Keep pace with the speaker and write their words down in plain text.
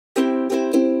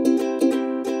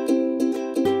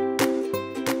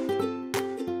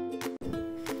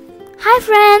Hi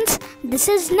friends, this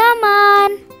is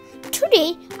Naman.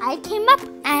 Today I came up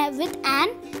with an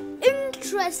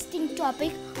interesting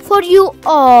topic for you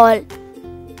all.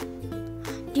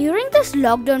 During this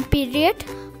lockdown period,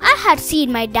 I had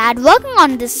seen my dad working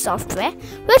on this software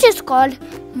which is called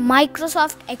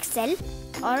Microsoft Excel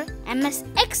or MS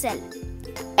Excel.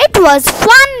 It was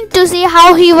fun to see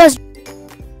how he was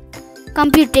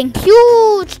computing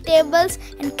huge tables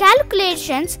and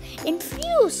calculations in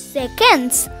few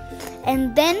seconds.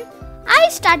 And then I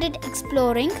started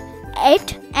exploring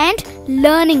it and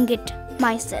learning it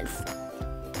myself.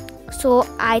 So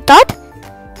I thought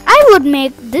I would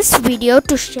make this video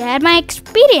to share my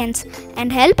experience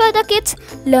and help other kids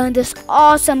learn this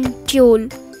awesome tool.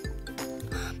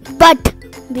 But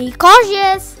be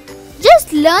cautious.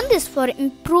 Just learn this for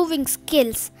improving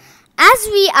skills. As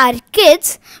we are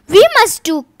kids, we must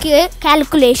do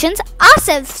calculations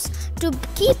ourselves to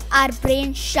keep our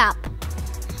brain sharp.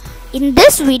 In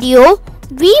this video,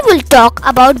 we will talk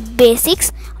about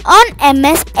basics on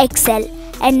MS Excel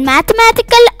and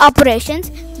mathematical operations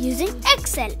using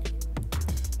Excel.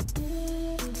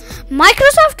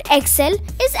 Microsoft Excel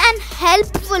is an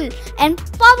helpful and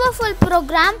powerful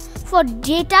program for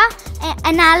data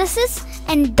analysis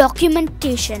and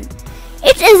documentation.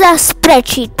 It is a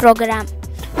spreadsheet program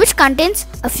which contains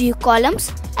a few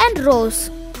columns and rows.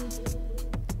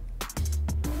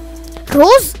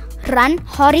 Rows run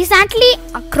horizontally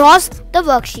across the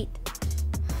worksheet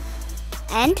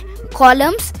and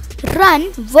columns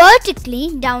run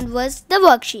vertically downwards the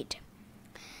worksheet.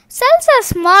 Cells are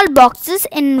small boxes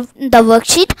in the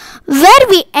worksheet where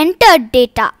we enter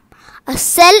data. A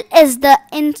cell is the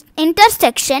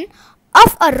intersection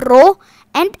of a row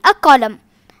and a column.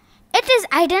 It is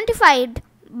identified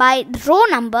by row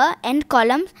number and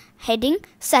column heading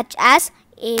such as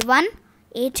A1,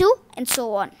 A2 and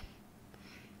so on.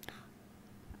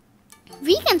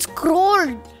 We can scroll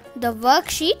the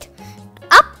worksheet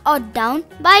up or down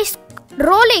by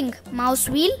rolling mouse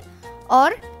wheel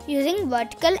or using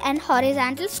vertical and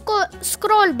horizontal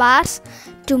scroll bars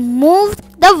to move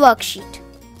the worksheet.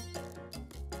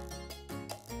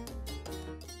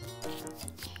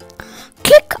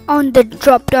 Click on the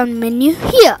drop-down menu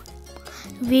here.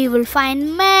 We will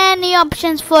find many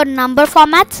options for number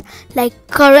formats like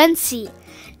currency,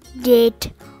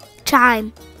 date,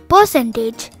 time,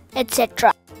 percentage,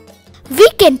 etc. We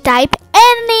can type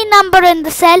any number in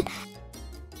the cell,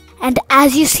 and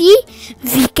as you see,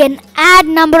 we can add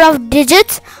number of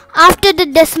digits after the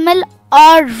decimal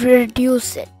or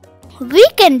reduce it. We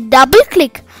can double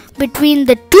click between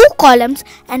the two columns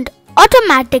and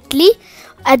automatically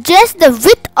adjust the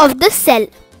width of the cell.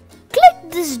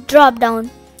 Click this drop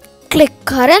down. Click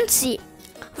currency.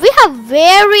 We have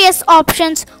various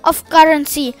options of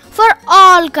currency for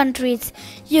all countries.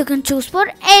 You can choose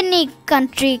for any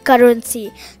country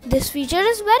currency. This feature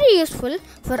is very useful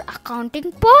for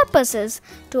accounting purposes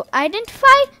to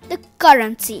identify the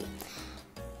currency.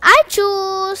 I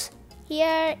choose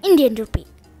here Indian rupee.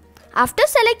 After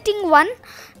selecting one,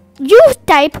 you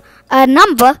type a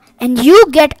number and you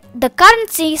get the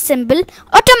currency symbol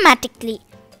automatically.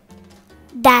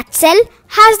 That cell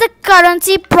has the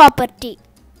currency property.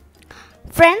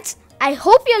 Friends, I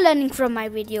hope you're learning from my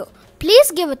video.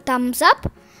 Please give a thumbs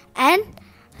up and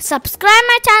subscribe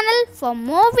my channel for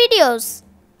more videos.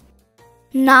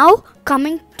 Now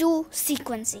coming to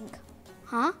sequencing.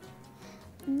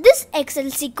 This Excel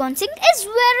sequencing is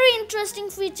very interesting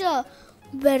feature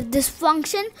where this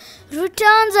function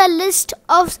returns a list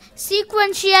of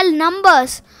sequential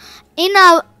numbers in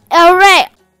an array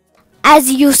as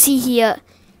you see here.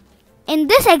 In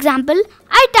this example,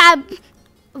 I type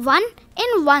 1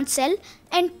 in one cell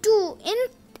and 2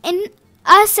 in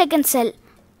a second cell.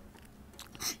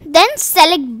 Then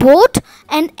select both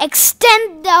and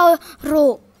extend the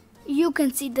row. You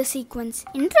can see the sequence.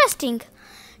 Interesting.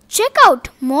 Check out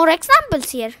more examples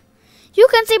here. You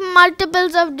can see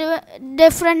multiples of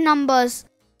different numbers.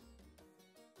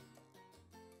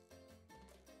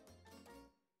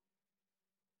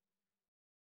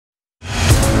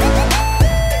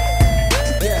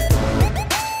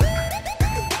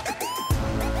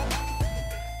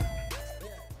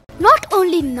 Not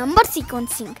only number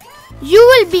sequencing, you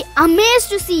will be amazed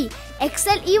to see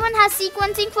Excel even has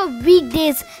sequencing for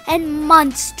weekdays and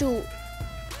months too.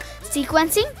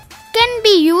 Sequencing can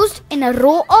be used in a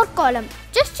row or column.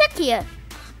 Just check here.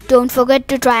 Don't forget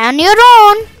to try on your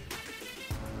own.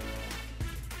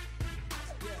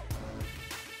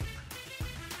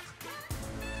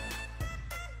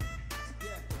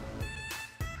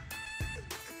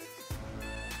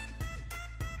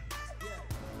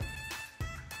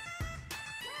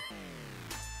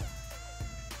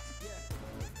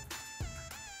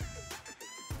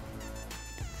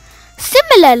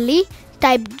 Similarly,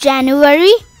 type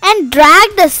January and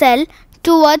drag the cell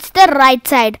towards the right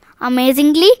side.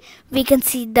 Amazingly, we can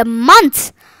see the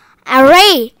months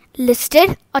array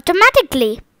listed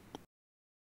automatically.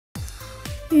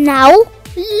 Now,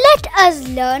 let us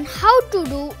learn how to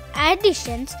do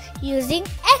additions using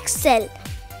Excel.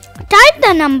 Type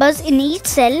the numbers in each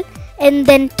cell and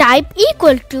then type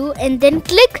equal to and then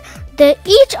click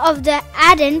each of the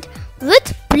addend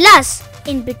with plus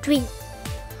in between.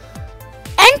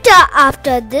 Enter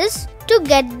after this to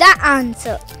get the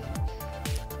answer.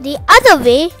 The other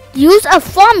way, use a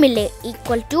formulae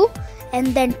equal to and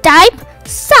then type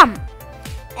sum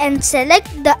and select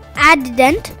the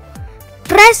addend,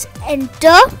 press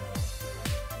enter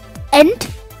and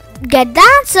get the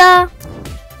answer.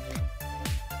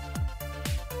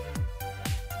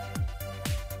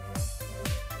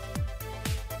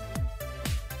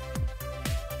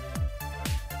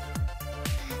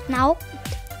 Now,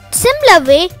 similar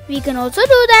way we can also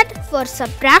do that for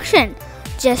subtraction.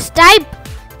 Just type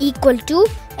equal to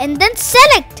and then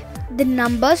select the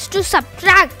numbers to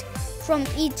subtract from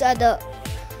each other.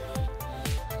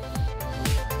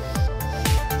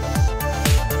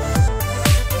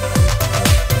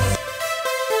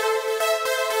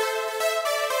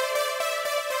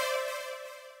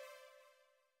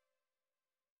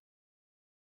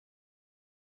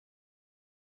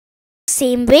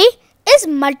 Same way is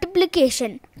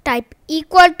multiplication. Type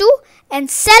equal to and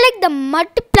select the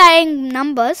multiplying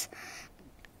numbers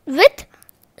with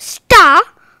star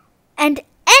and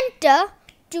enter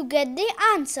to get the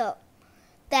answer.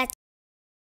 That's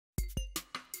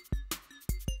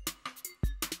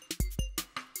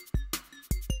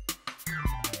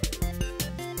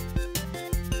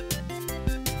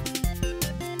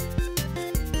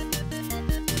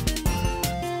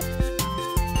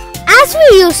as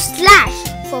we use slash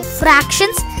for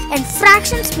fractions and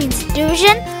fractions means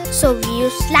division, so we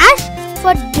use slash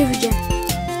for division.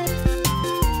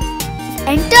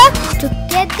 Enter to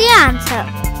get the answer.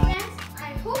 Friends,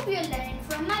 I hope you learned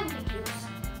from my videos.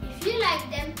 If you like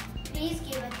them, please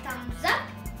give a thumbs up,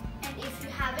 and if you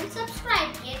haven't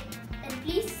subscribed yet, then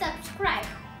please subscribe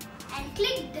and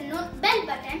click the bell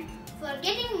button for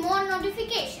getting more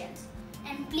notifications.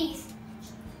 And please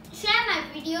share my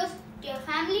videos to your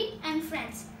family and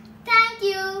friends. Thank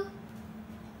you.